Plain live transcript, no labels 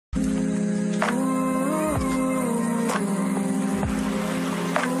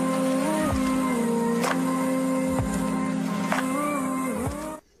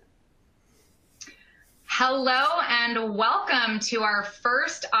Hello and welcome to our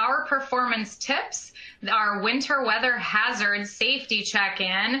first Our Performance Tips, our winter weather hazard safety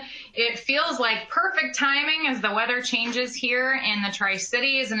check-in. It feels like perfect timing as the weather changes here in the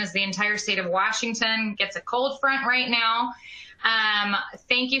Tri-Cities and as the entire state of Washington gets a cold front right now.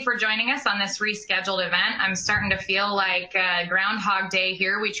 Thank you for joining us on this rescheduled event. I'm starting to feel like Groundhog Day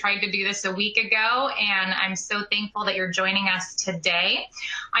here. We tried to do this a week ago, and I'm so thankful that you're joining us today.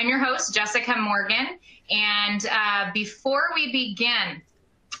 I'm your host, Jessica Morgan, and before we begin,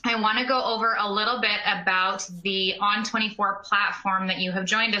 I want to go over a little bit about the On24 platform that you have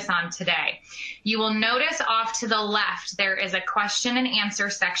joined us on today. You will notice off to the left there is a question and answer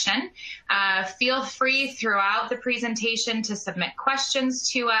section. Feel free throughout the presentation to submit questions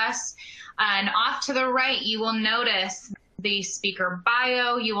to us. And off to the right, you will notice the speaker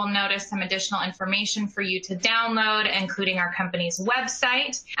bio. You will notice some additional information for you to download, including our company's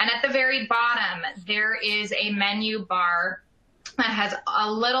website. And at the very bottom, there is a menu bar that has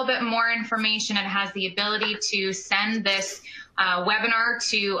a little bit more information. It has the ability to send this webinar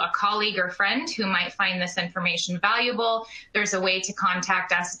to a colleague or friend who might find this information valuable. There's a way to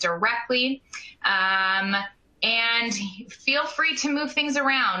contact us directly. And feel free to move things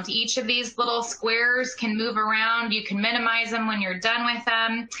around. Each of these little squares can move around. You can minimize them when you're done with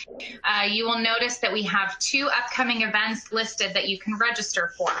them. You will notice that we have 2 upcoming events listed that you can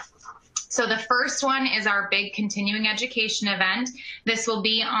register for. So the first one is our big continuing education event. This will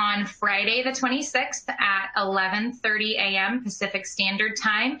be on Friday the 26th at 11:30 a.m. Pacific Standard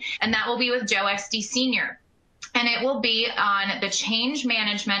Time, and that will be with Joe Estey Jr. And it will be on the change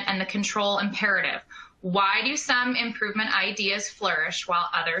management and the control imperative. Why do some improvement ideas flourish while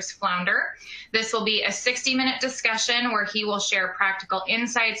others flounder? This will be a 60-minute discussion where he will share practical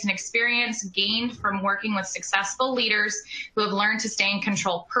insights and experience gained from working with successful leaders who have learned to stay in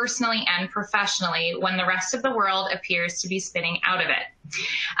control personally and professionally when the rest of the world appears to be spinning out of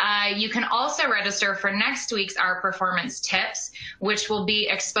it. You can also register for next week's Our Performance Tips, which will be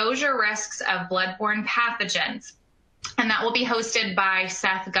exposure risks of bloodborne pathogens. And that will be hosted by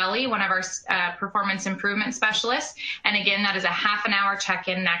Seth Gully, one of our performance improvement specialists. And again, that is a half-an-hour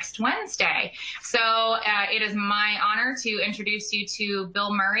check-in next Wednesday. So it is my honor to introduce you to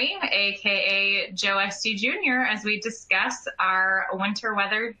Bill Murray, aka Joe Estey Jr., as we discuss our winter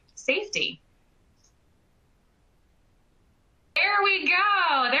weather safety. There we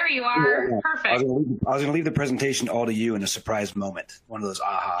go. There you are. Yeah, perfect. I was going to leave the presentation all to you in a surprise moment, one of those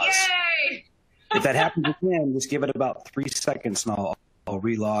ahas. Yay! If that happens again, just give it about 3 seconds and I'll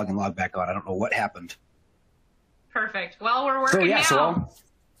relog and log back on. I don't know what happened. Perfect. Well, we're working now.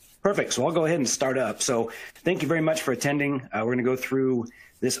 Perfect. So I'll go ahead and start up. So thank you very much for attending. We're going to go through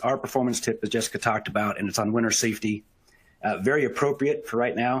this Our Performance Tip that Jessica talked about, and it's on winter safety. Very appropriate for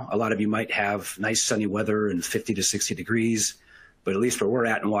right now. A lot of you might have nice sunny weather and 50 to 60 degrees, but at least where we're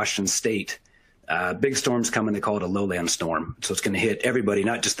at in Washington State, big storm's coming. They call it a lowland storm. So it's going to hit everybody,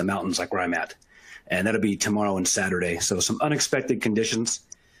 not just the mountains like where I'm at. And that'll be tomorrow and Saturday. So some unexpected conditions.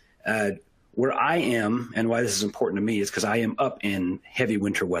 Where I am, and why this is important to me, is because I am up in heavy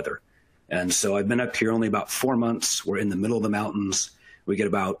winter weather. And so I've been up here only about 4 months. We're in the middle of the mountains. We get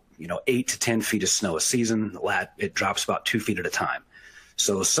about 8 to 10 feet of snow a season. It drops about 2 feet at a time.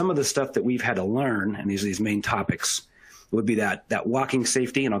 So some of the stuff that we've had to learn, and these main topics, would be that walking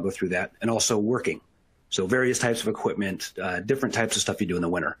safety, and I'll go through that, and also working. So various types of equipment, different types of stuff you do in the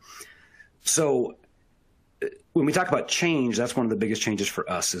winter. So when we talk about change, that's one of the biggest changes for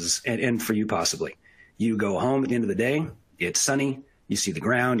us and for you possibly. You go home at the end of the day, it's sunny, you see the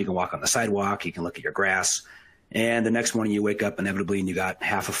ground, you can walk on the sidewalk, you can look at your grass, and the next morning you wake up inevitably and you got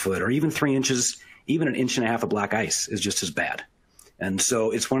half a foot or even 3 inches, even 1.5 inches of black ice is just as bad. And so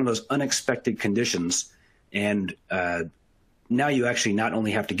it's one of those unexpected conditions. And now you actually not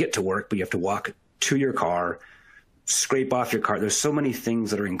only have to get to work, but you have to walk to your car, scrape off your car. There's so many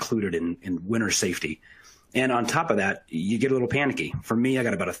things that are included in winter safety. And on top of that, you get a little panicky. For me, I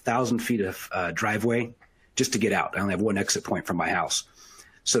got about 1,000 feet of driveway just to get out. I only have one exit point from my house.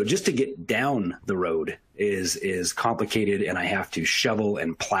 So just to get down the road is complicated, and I have to shovel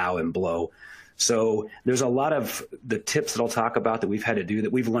and plow and blow. So there's a lot of the tips that I'll talk about that we've had to do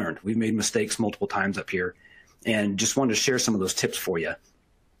that we've learned. We've made mistakes multiple times up here, and just wanted to share some of those tips for you.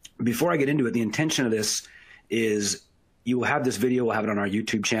 Before I get into it, the intention of this is you will have this video. We'll have it on our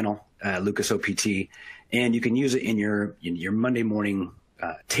YouTube channel, Lucas OPT, and you can use it in your Monday morning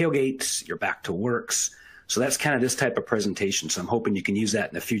tailgates, your back to works. So that's kind of this type of presentation. So I'm hoping you can use that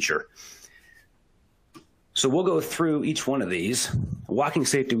in the future. So we'll go through each one of these. Walking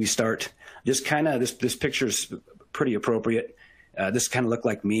safety, we start just kind of, this picture's pretty appropriate. This kind of looked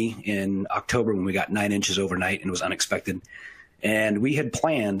like me in October when we got 9 inches overnight and it was unexpected. And we had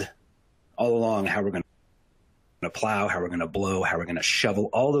planned all along how we're going to plow, how we're going to blow, how we're going to shovel,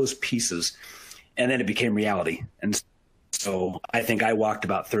 all those pieces. And then it became reality. And so I think I walked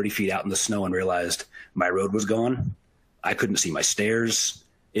about 30 feet out in the snow and realized my road was gone. I couldn't see my stairs.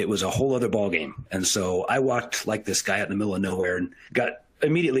 It was a whole other ballgame. And so I walked like this guy out in the middle of nowhere and got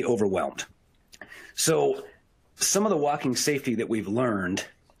immediately overwhelmed. So some of the walking safety that we've learned,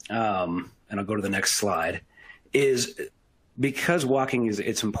 and I'll go to the next slide, is because walking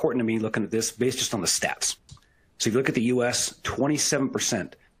it's important to me looking at this based just on the stats. So if you look at the US,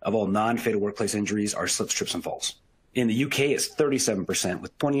 27% of all non-fatal workplace injuries are slips, trips, and falls. In the UK, it's 37%,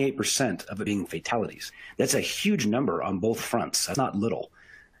 with 28% of it being fatalities. That's a huge number on both fronts. That's not little.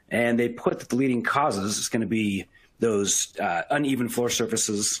 And they put that the leading causes is going to be those uneven floor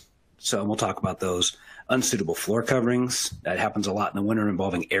surfaces. So we'll talk about those. Unsuitable floor coverings. That happens a lot in the winter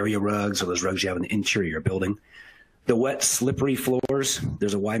involving area rugs or those rugs you have in the interior of your building. The wet, slippery floors.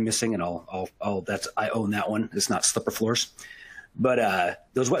 There's a Y missing, and I own that one. It's not slipper floors. But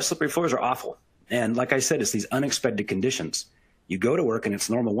those wet, slippery floors are awful. And like I said, it's these unexpected conditions. You go to work and it's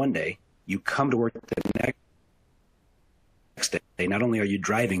normal one day. You come to work the next day. Not only are you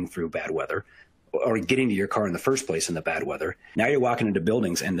driving through bad weather or getting to your car in the first place in the bad weather, now you're walking into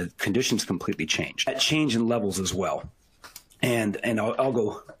buildings and the conditions completely change. That change in levels as well. And I'll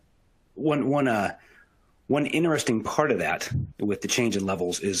go one interesting part of that with the change in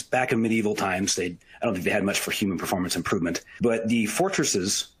levels is back in medieval times, I don't think they had much for human performance improvement, but the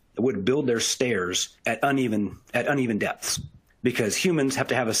fortresses would build their stairs at uneven depths because humans have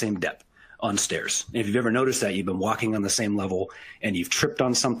to have the same depth on stairs. And if you've ever noticed that, you've been walking on the same level and you've tripped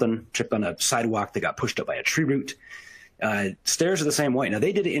on something, tripped on a sidewalk that got pushed up by a tree root. Stairs are the same way. Now,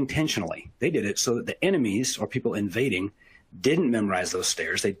 they did it intentionally. They did it so that the enemies or people invading didn't memorize those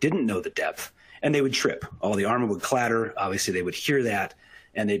stairs. They didn't know the depth, and they would trip. All the armor would clatter. Obviously, they would hear that,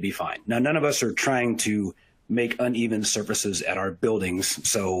 and they'd be fine. Now, none of us are trying to make uneven surfaces at our buildings,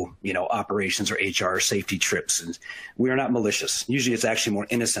 so, operations or HR safety trips. And we are not malicious. Usually, it's actually more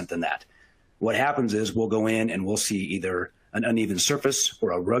innocent than that. What happens is we'll go in and we'll see either an uneven surface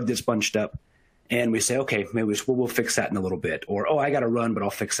or a rug that's bunched up, and we say, okay, maybe we'll fix that in a little bit. Or, oh, I got to run, but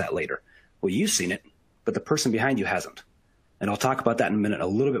I'll fix that later. Well, you've seen it, but the person behind you hasn't. And I'll talk about that in a minute a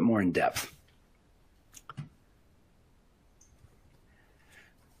little bit more in depth.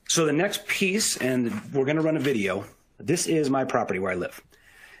 So the next piece, and we're going to run a video. This is my property where I live.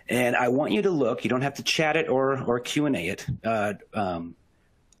 And I want you to look. You don't have to chat it or Q&A it.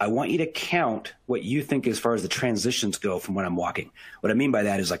 I want you to count what you think as far as the transitions go from when I'm walking. What I mean by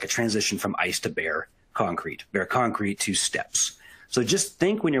that is like a transition from ice to bare concrete to steps. So just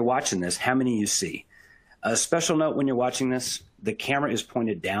think when you're watching this, how many you see. A special note when you're watching this, the camera is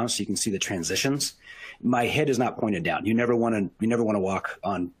pointed down so you can see the transitions. My head is not pointed down. You never want to walk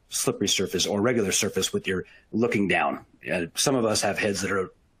on slippery surface or regular surface with your looking down. Some of us have heads that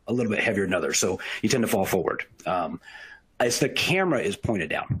are a little bit heavier than others, so you tend to fall forward. It's the camera is pointed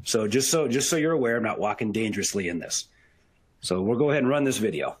down. So just so you're aware, I'm not walking dangerously in this. So we'll go ahead and run this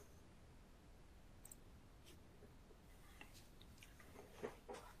video.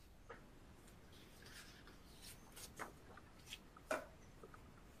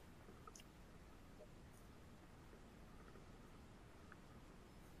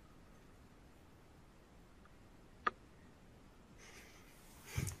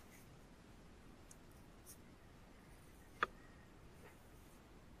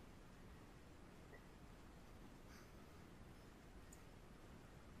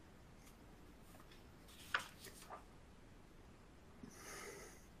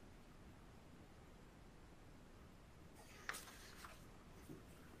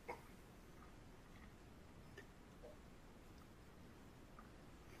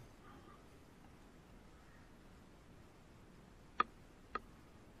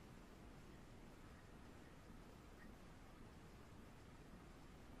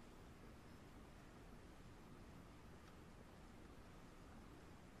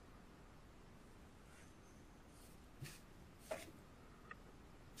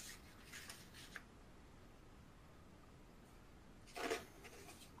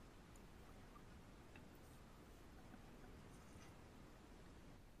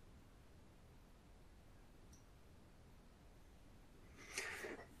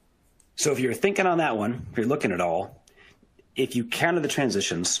 So if you're thinking on that one, if you're looking at all, if you counted the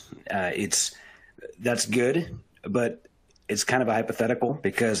transitions, that's good, but it's kind of a hypothetical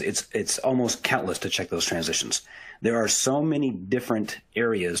because it's almost countless to check those transitions. There are so many different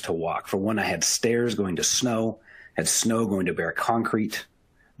areas to walk. For one, I had stairs going to snow, had snow going to bare concrete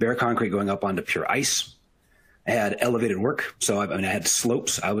going up onto pure ice. I had elevated work. So I had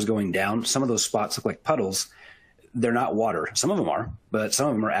slopes. I was going down. Some of those spots look like puddles. They're not water. Some of them are, but some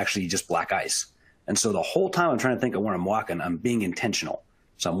of them are actually just black ice. And so the whole time I'm trying to think of where I'm walking, I'm being intentional.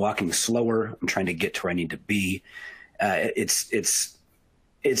 So I'm walking slower. I'm trying to get to where I need to be.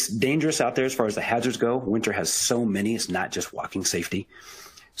 It's dangerous out there as far as the hazards go. Winter has so many. It's not just walking safety.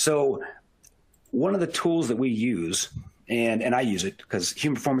 So one of the tools that we use, and I use it because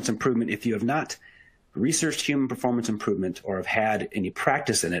human performance improvement, if you have not researched human performance improvement or have had any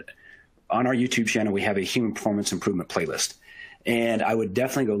practice in it, on our YouTube channel, we have a human performance improvement playlist. And I would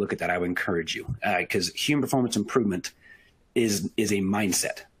definitely go look at that. I would encourage you because human performance improvement is a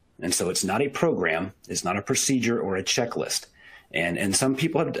mindset. And so it's not a program. It's not a procedure or a checklist. And some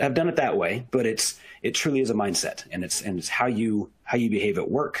people have done it that way, but it truly is a mindset, and it's how you behave at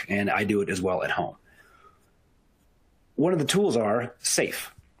work. And I do it as well at home. One of the tools are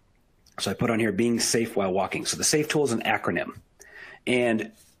SAFE. So I put on here being safe while walking. So the SAFE tool is an acronym.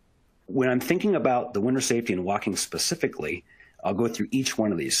 And when I'm thinking about the winter safety and walking specifically, I'll go through each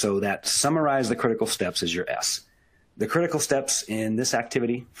one of these. So that summarize the critical steps is your S. The critical steps in this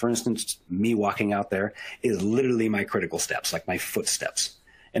activity, for instance, me walking out there, is literally my critical steps, like my footsteps.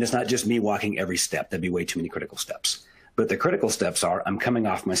 And it's not just me walking every step. That'd be way too many critical steps. But the critical steps are I'm coming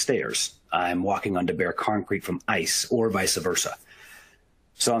off my stairs. I'm walking onto bare concrete from ice or vice versa.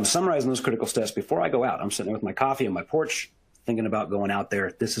 So I'm summarizing those critical steps before I go out. I'm sitting there with my coffee on my porch, thinking about going out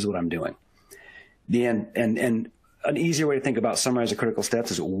there. This is what I'm doing. And an easier way to think about summarizing critical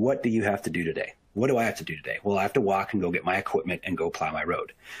steps is, what do you have to do today? What do I have to do today? Well, I have to walk and go get my equipment and go plow my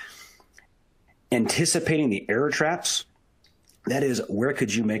road. Anticipating the error traps, that is, where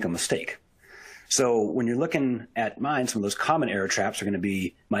could you make a mistake? So when you're looking at mine, some of those common error traps are going to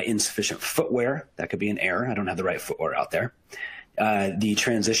be my insufficient footwear. That could be an error. I don't have the right footwear out there. The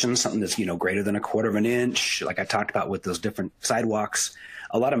transition, something that's, greater than 1/4 of an inch, like I talked about with those different sidewalks.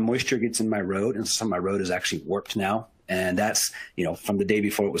 A lot of moisture gets in my road, and some of my road is actually warped now. And that's, from the day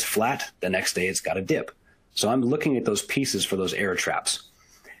before it was flat, the next day it's got a dip. So I'm looking at those pieces for those error traps.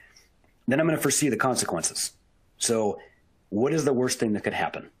 Then I'm going to foresee the consequences. So what is the worst thing that could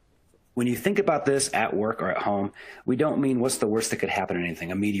happen? When you think about this at work or at home, we don't mean what's the worst that could happen in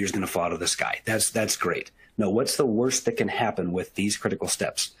anything. A meteor is going to fall out of the sky. That's great. No, what's the worst that can happen with these critical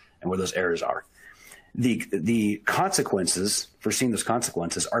steps and where those errors are? The consequences, foreseeing those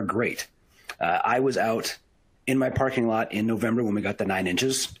consequences, are great. I was out in my parking lot in November when we got the 9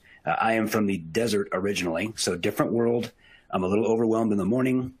 inches. I am from the desert originally, so different world. I'm a little overwhelmed in the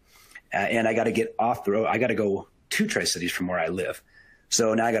morning, and I got to get off the road. I got to go to Tri-Cities from where I live.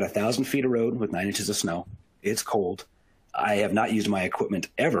 So now I got 1,000 feet of road with 9 inches of snow. It's cold. I have not used my equipment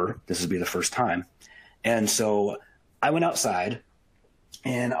ever. This will be the first time. And so I went outside,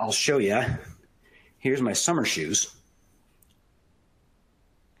 and I'll show you. Here's my summer shoes.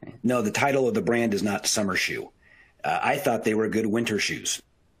 No, the title of the brand is not Summer Shoe. I thought they were good winter shoes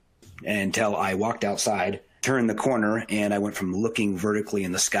until I walked outside, turned the corner, and I went from looking vertically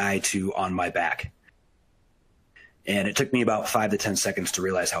in the sky to on my back. And it took me about 5 to 10 seconds to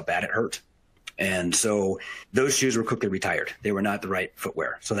realize how bad it hurt. And so those shoes were quickly retired. They were not the right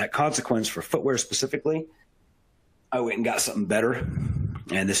footwear. So that consequence for footwear specifically, I went and got something better.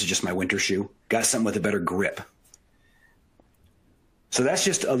 And this is just my winter shoe. Got something with a better grip. So that's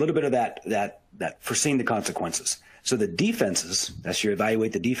just a little bit of that foreseeing the consequences. So the defenses, that's your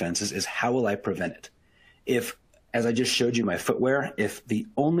evaluate the defenses, is how will I prevent it? If, as I just showed you my footwear, if the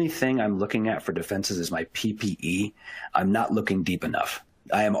only thing I'm looking at for defenses is my PPE, I'm not looking deep enough.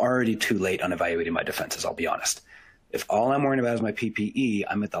 I am already too late on evaluating my defenses, I'll be honest. If all I'm worrying about is my PPE,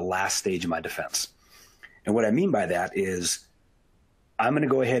 I'm at the last stage of my defense. And what I mean by that is I'm going to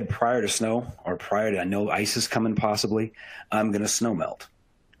go ahead prior to snow, or prior to, I know ice is coming possibly, I'm going to snow melt.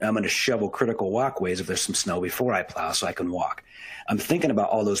 I'm going to shovel critical walkways if there's some snow before I plow so I can walk. I'm thinking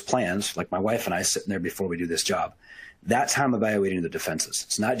about all those plans, like my wife and I sitting there before we do this job. That's how I'm evaluating the defenses.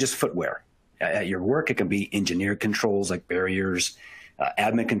 It's not just footwear. At your work, it can be engineered controls like barriers,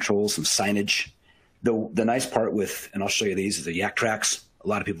 admin controls, some signage. The nice part with, and I'll show you these, is the yak tracks. A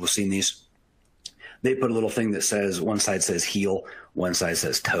lot of people have seen these. They put a little thing that says, one side says heel, one side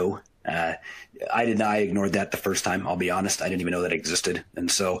says toe. I ignored that the first time, I'll be honest. I didn't even know that existed. And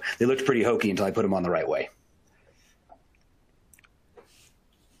so they looked pretty hokey until I put them on the right way.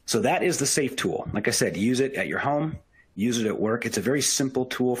 So that is the SAFE tool. Like I said, use it at your home, use it at work. It's a very simple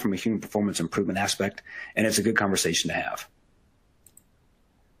tool from a human performance improvement aspect, and it's a good conversation to have.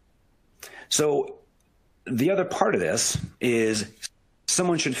 So the other part of this is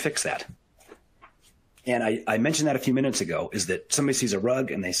someone should fix that. And I mentioned that a few minutes ago, is that somebody sees a rug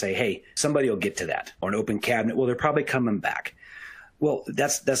and they say, hey, somebody will get to that, or an open cabinet. Well, they're probably coming back. Well,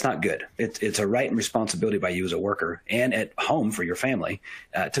 that's not good. It's a right and responsibility by you as a worker and at home for your family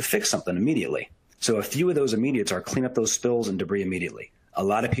to fix something immediately. So a few of those immediates are clean up those spills and debris immediately. A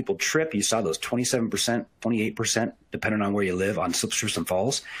lot of people trip. You saw those 27%, 28%, depending on where you live, on slips, trips, and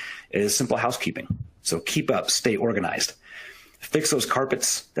falls. It is simple housekeeping. So keep up, stay organized. Fix those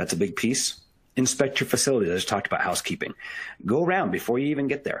carpets. That's a big piece. Inspect your facilities. I just talked about housekeeping. Go around before you even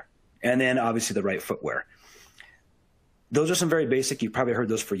get there. And then obviously the right footwear. Those are some very basic. You've probably heard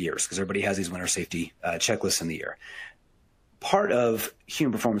those for years because everybody has these winter safety checklists in the year. Part of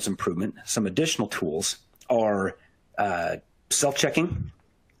human performance improvement, some additional tools are self-checking.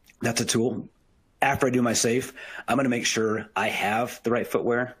 That's a tool. After I do my safe, I'm going to make sure I have the right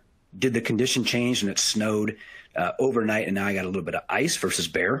footwear. Did the condition change and it snowed overnight and now I got a little bit of ice versus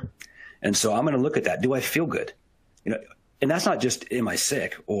bare? And so I'm going to look at that. Do I feel good? And that's not just, am I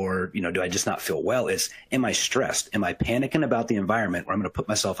sick or, do I just not feel well? It's, am I stressed? Am I panicking about the environment where I'm going to put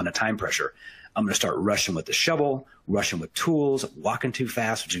myself in a time pressure? I'm going to start rushing with the shovel, rushing with tools, walking too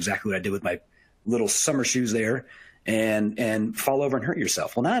fast, which is exactly what I did with my little summer shoes there, and fall over and hurt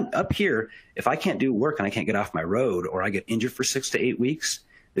yourself. Well, now I'm up here. If I can't do work and I can't get off my road or I get injured for 6 to 8 weeks,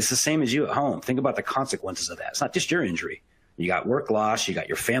 it's the same as you at home. Think about the consequences of that. It's not just your injury. You got work loss. You got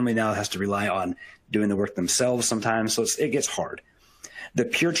your family now that has to rely on doing the work themselves sometimes. So it gets hard. The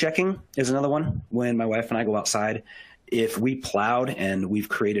pure checking is another one. When my wife and I go outside, if we plowed and we've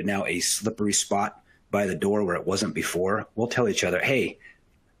created now a slippery spot by the door where it wasn't before, we'll tell each other, hey,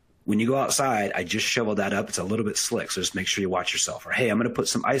 when you go outside, I just shoveled that up. It's a little bit slick, so just make sure you watch yourself. Or, hey, I'm going to put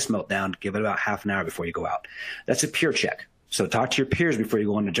some ice melt down. Give it about half an hour before you go out. That's a pure check. So talk to your peers before you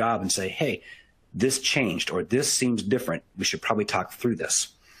go on the job and say, hey, this changed or this seems different. We should probably talk through this.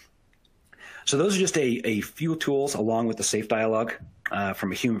 So those are just a few tools along with the safe dialogue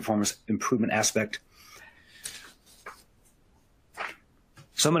from a human performance improvement aspect.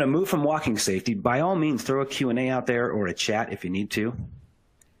 So I'm going to move from walking safety. By all means, throw a Q&A out there or a chat if you need to.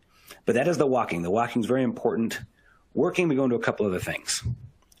 But that is the walking. The walking is very important. Working, we go into a couple other things.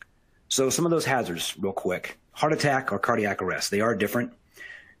 So some of those hazards, real quick. Heart attack or cardiac arrest, they are different.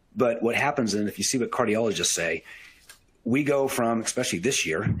 But what happens, and if you see what cardiologists say, we go from, especially this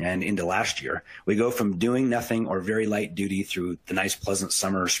year and into last year, we go from doing nothing or very light duty through the nice, pleasant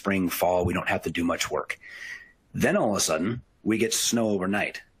summer, spring, fall. We don't have to do much work. Then all of a sudden, we get snow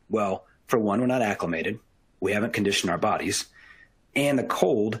overnight. Well, for one, we're not acclimated. We haven't conditioned our bodies. And the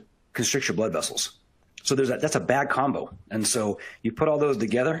cold constricts your blood vessels. So that's a bad combo. And so you put all those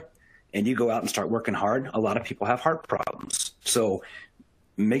together and you go out and start working hard. A lot of people have heart problems. So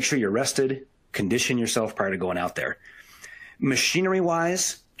make sure you're rested, condition yourself prior to going out there.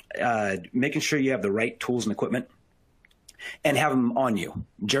 Machinery-wise, making sure you have the right tools and equipment and have them on you.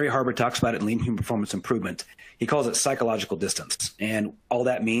 Jerry Harber talks about it in Lean Human Performance Improvement. He calls it psychological distance. And all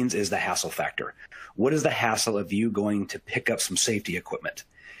that means is the hassle factor. What is the hassle of you going to pick up some safety equipment?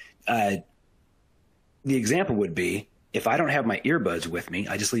 The example would be, if I don't have my earbuds with me,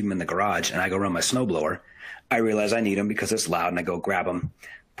 I just leave them in the garage and I go run my snowblower. I realize I need them because it's loud and I go grab them,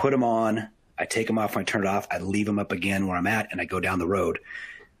 put them on, I take them off when I turn it off, I leave them up again where I'm at and I go down the road.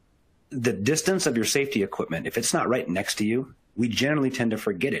 The distance of your safety equipment, if it's not right next to you, we generally tend to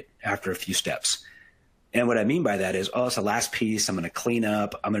forget it after a few steps. And what I mean by that is, oh, it's the last piece. I'm going to clean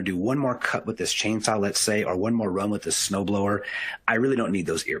up. I'm going to do one more cut with this chainsaw, let's say, or one more run with this snowblower. I really don't need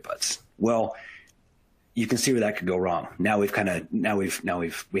those earbuds. Well, you can see where that could go wrong. Now we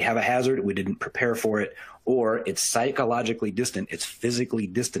have a hazard. We didn't prepare for it, or it's psychologically distant. It's physically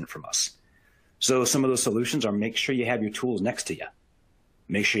distant from us. So some of those solutions are make sure you have your tools next to you.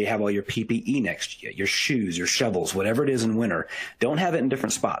 Make sure you have all your PPE next to you, your shoes, your shovels, whatever it is in winter. Don't have it in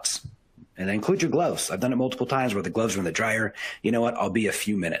different spots. And then include your gloves. I've done it multiple times where the gloves are in the dryer. You know what? I'll be a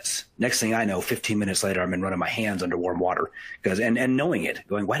few minutes. Next thing I know, 15 minutes later, I'm in running my hands under warm water. And knowing it,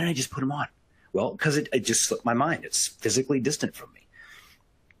 going, why didn't I just put them on? Well, because it just slipped my mind. It's physically distant from me.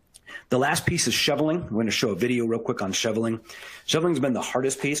 The last piece is shoveling. We're going to show a video real quick on shoveling. Shoveling's been the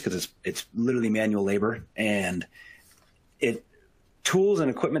hardest piece because it's literally manual labor. And tools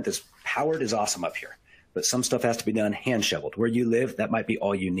and equipment that's powered is awesome up here. But some stuff has to be done hand shoveled. Where you live, that might be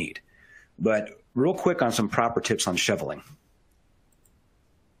all you need. But real quick on some proper tips on shoveling.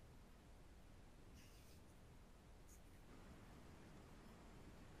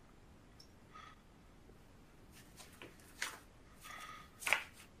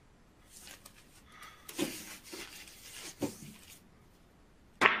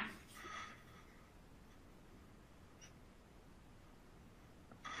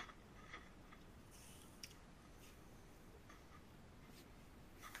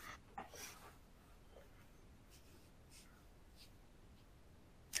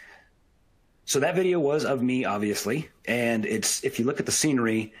 So that video was of me, obviously. And if you look at the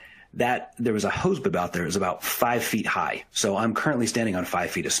scenery, that there was a hose bib out there. It was about 5 feet high. So I'm currently standing on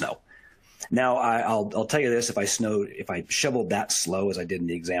 5 feet of snow. Now, I'll tell you this, if I shoveled that slow as I did in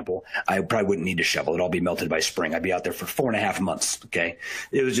the example, I probably wouldn't need to shovel. It'd all be melted by spring. I'd be out there for 4.5 months, okay?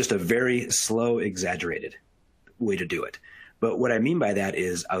 It was just a very slow, exaggerated way to do it. But what I mean by that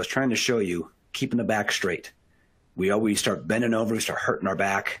is I was trying to show you keeping the back straight. We always start bending over, we start hurting our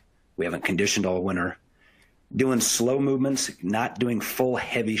back. We haven't conditioned all winter. Doing slow movements, not doing full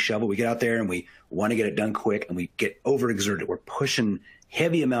heavy shovel. We get out there and we want to get it done quick and we get overexerted. We're pushing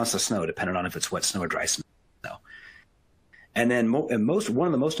heavy amounts of snow, depending on if it's wet snow or dry snow. And then one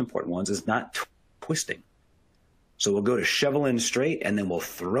of the most important ones is not twisting. So we'll go to shovel in straight and then we'll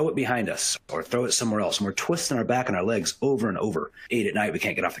throw it behind us or throw it somewhere else. And we're twisting our back and our legs over and over. 8 at night, we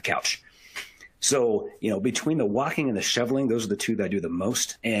can't get off the couch. So, between the walking and the shoveling, those are the two that I do the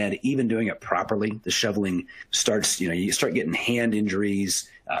most. And even doing it properly, the shoveling starts, you start getting hand injuries,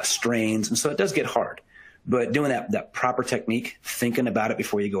 strains. And so it does get hard. But doing that proper technique, thinking about it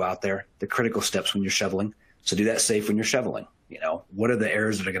before you go out there, the critical steps when you're shoveling. So do that safe when you're shoveling. What are the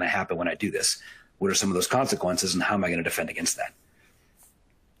errors that are going to happen when I do this? What are some of those consequences and how am I going to defend against that?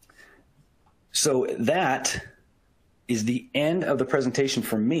 So that is the end of the presentation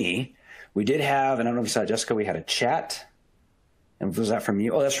for me. We did have, and I don't know if you saw, Jessica, we had a chat. And was that from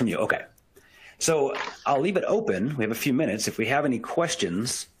you? Oh, that's from you. Okay. So I'll leave it open. We have a few minutes. If we have any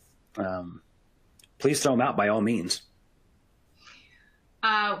questions, please throw them out by all means.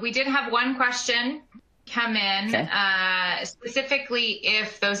 We did have one question come in, okay. Specifically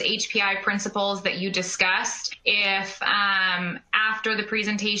if those HPI principles that you discussed, if after the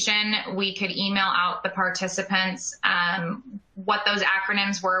presentation we could email out the participants what those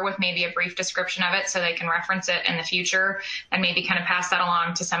acronyms were with maybe a brief description of it so they can reference it in the future and maybe kind of pass that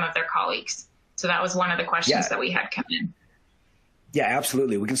along to some of their colleagues. So that was one of the questions that we had come in. Yeah,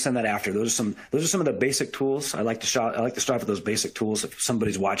 absolutely. We can send that after. Those are some of the basic tools. I like to start with those basic tools if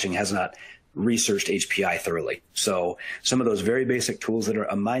somebody's watching has not researched HPI thoroughly. So some of those very basic tools that are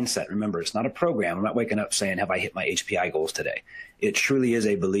a mindset. Remember, it's not a program. I'm not waking up saying, have I hit my HPI goals today? It truly is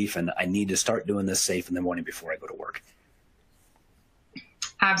a belief, and I need to start doing this safe in the morning before I go to work.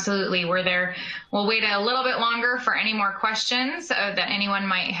 Absolutely. We're there. We'll wait a little bit longer for any more questions that anyone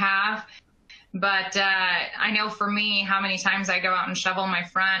might have. But I know for me, how many times I go out and shovel my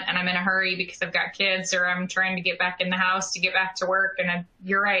front and I'm in a hurry because I've got kids or I'm trying to get back in the house to get back to work. And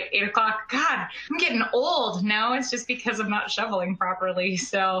you're right, 8 o'clock. God, I'm getting old. No, it's just because I'm not shoveling properly.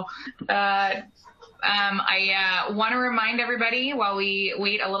 So I want to remind everybody while we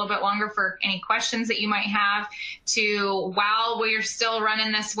wait a little bit longer for any questions that you might have to, while we're still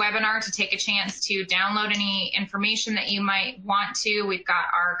running this webinar, to take a chance to download any information that you might want to. We've got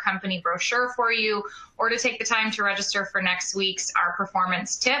our company brochure for you, or to take the time to register for next week's our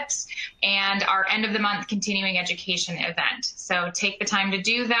performance tips and our end of the month continuing education event. So take the time to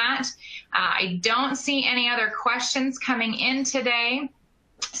do that. I don't see any other questions coming in today.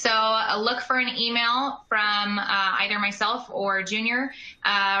 So look for an email from either myself or Junior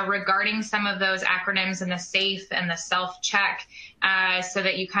regarding some of those acronyms and the SAFE and the self-check so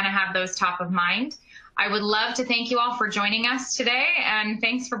that you kind of have those top of mind. I would love to thank you all for joining us today, and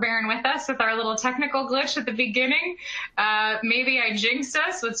thanks for bearing with us with our little technical glitch at the beginning. Maybe I jinxed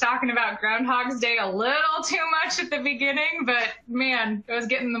us with talking about Groundhog's Day a little too much at the beginning, but man, I was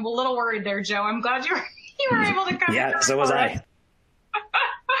getting a little worried there, Joe. I'm glad you were able to come. Yeah, so was I.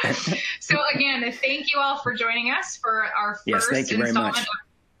 So again, thank you all for joining us for our first installment of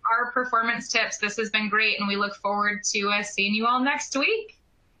our performance tips. This has been great, and we look forward to seeing you all next week.